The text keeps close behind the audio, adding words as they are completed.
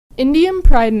Indian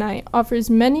Pride Night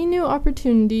offers many new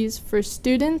opportunities for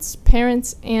students,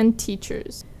 parents, and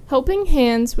teachers. Helping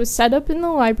Hands was set up in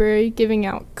the library giving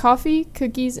out coffee,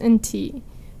 cookies, and tea.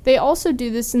 They also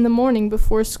do this in the morning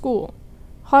before school.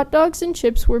 Hot dogs and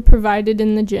chips were provided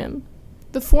in the gym.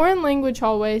 The foreign language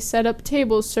hallway set up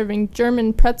tables serving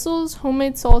German pretzels,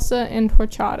 homemade salsa, and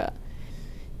horchata.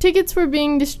 Tickets were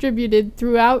being distributed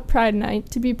throughout Pride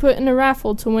Night to be put in a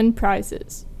raffle to win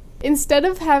prizes. Instead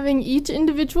of having each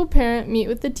individual parent meet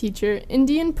with the teacher,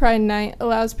 Indian Pride Night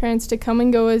allows parents to come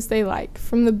and go as they like,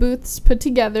 from the booths put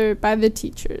together by the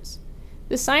teachers.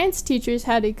 The science teachers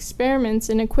had experiments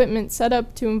and equipment set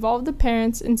up to involve the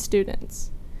parents and students.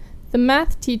 The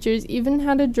math teachers even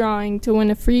had a drawing to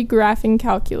win a free graphing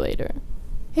calculator.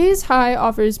 Hayes High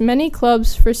offers many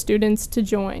clubs for students to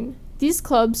join. These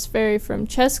clubs vary from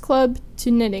chess club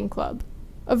to knitting club.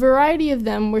 A variety of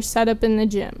them were set up in the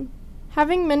gym.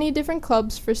 Having many different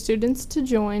clubs for students to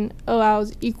join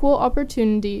allows equal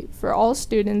opportunity for all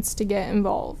students to get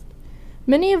involved.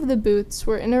 Many of the booths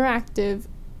were interactive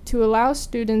to allow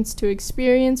students to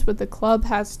experience what the club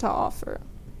has to offer.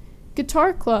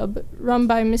 Guitar Club, run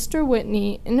by Mr.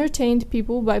 Whitney, entertained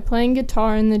people by playing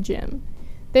guitar in the gym.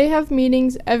 They have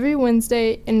meetings every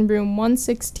Wednesday in room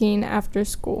 116 after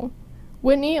school.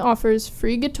 Whitney offers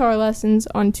free guitar lessons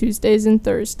on Tuesdays and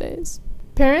Thursdays.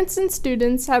 Parents and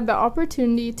students had the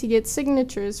opportunity to get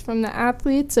signatures from the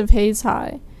athletes of Hayes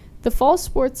High. The fall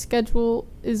sports schedule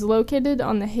is located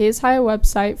on the Hayes High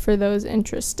website for those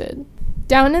interested.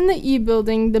 Down in the E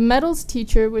building, the metals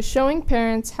teacher was showing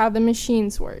parents how the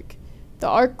machines work. The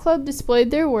art club displayed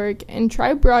their work, and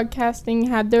Tribe Broadcasting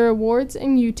had their awards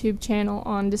and YouTube channel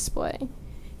on display.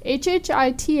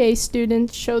 HHITA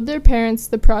students showed their parents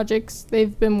the projects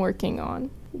they've been working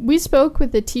on. We spoke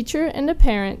with a teacher and a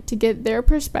parent to get their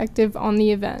perspective on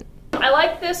the event. I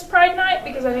like this Pride Night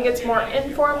because I think it's more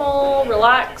informal,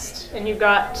 relaxed, and you've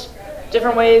got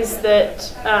different ways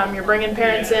that you're bringing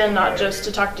parents in, not just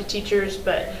to talk to teachers,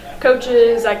 but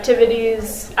coaches,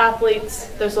 activities, athletes.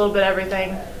 There's a little bit of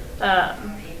everything,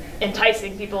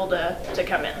 enticing people to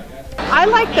come in. I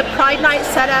like the Pride Night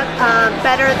setup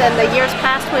better than the years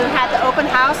past when we had the open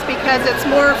house because it's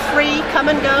more free, come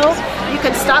and go. You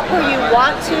can stop where you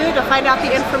want to find out the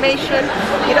information.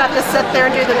 You don't have to sit there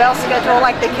and do the mail schedule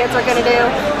like the kids are going to do.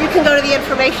 You can go to the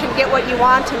information, get what you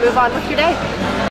want, and move on with your day.